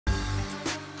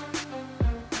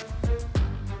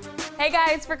Hey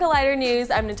guys, for Collider News,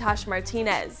 I'm Natasha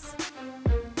Martinez.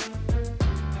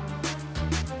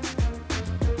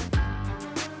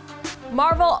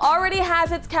 Marvel already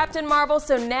has its Captain Marvel,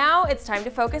 so now it's time to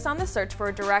focus on the search for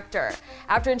a director.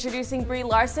 After introducing Brie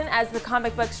Larson as the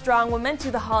comic book strongwoman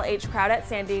to the Hall H crowd at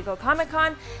San Diego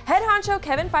Comic-Con, head honcho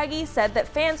Kevin Feige said that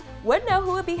fans would know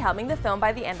who would be helming the film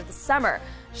by the end of the summer.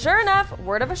 Sure enough,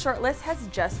 word of a shortlist has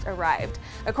just arrived.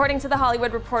 According to The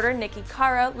Hollywood Reporter, Nikki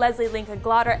Caro, Leslie Linka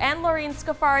Glotter, and Lorene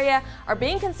Scafaria are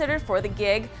being considered for the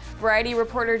gig. Variety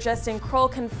reporter Justin Kroll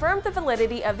confirmed the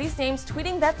validity of these names,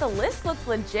 tweeting that the list looks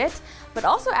legit, but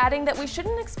also adding that we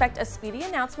shouldn't expect a speedy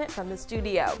announcement from the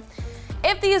studio.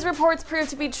 If these reports prove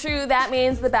to be true, that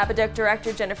means the Babadook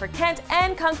director Jennifer Kent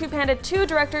and Kung Fu Panda 2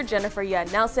 director Jennifer Yuh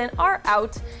Nelson are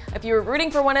out. If you were rooting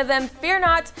for one of them, fear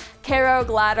not. Caro,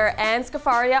 Glatter, and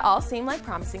Scafaria all seem like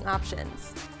promising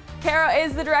options. Caro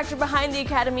is the director behind the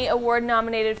Academy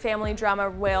Award-nominated family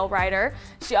drama Whale Rider.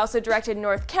 She also directed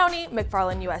North County,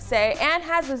 McFarlane USA, and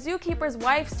has The Zookeeper's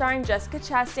Wife starring Jessica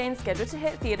Chastain scheduled to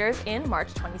hit theaters in March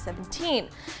 2017.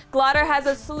 Glatter has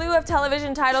a slew of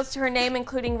television titles to her name,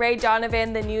 including Ray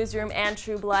Donovan, The Newsroom, and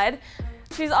True Blood.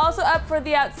 She's also up for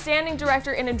the Outstanding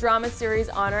Director in a Drama Series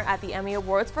honor at the Emmy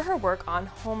Awards for her work on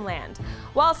Homeland.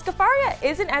 While Scafaria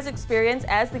isn't as experienced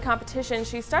as the competition,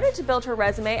 she started to build her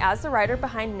resume as the writer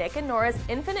behind Nick and Nora's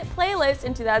Infinite Playlist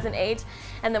in 2008,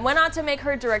 and then went on to make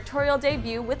her directorial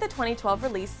debut with the 2012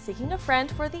 release Seeking a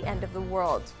Friend for the End of the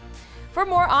World. For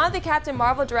more on the Captain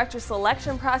Marvel director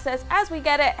selection process as we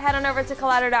get it, head on over to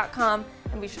Collider.com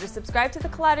and be sure to subscribe to the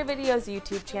Collider Videos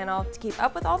YouTube channel to keep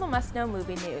up with all the must-know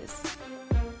movie news.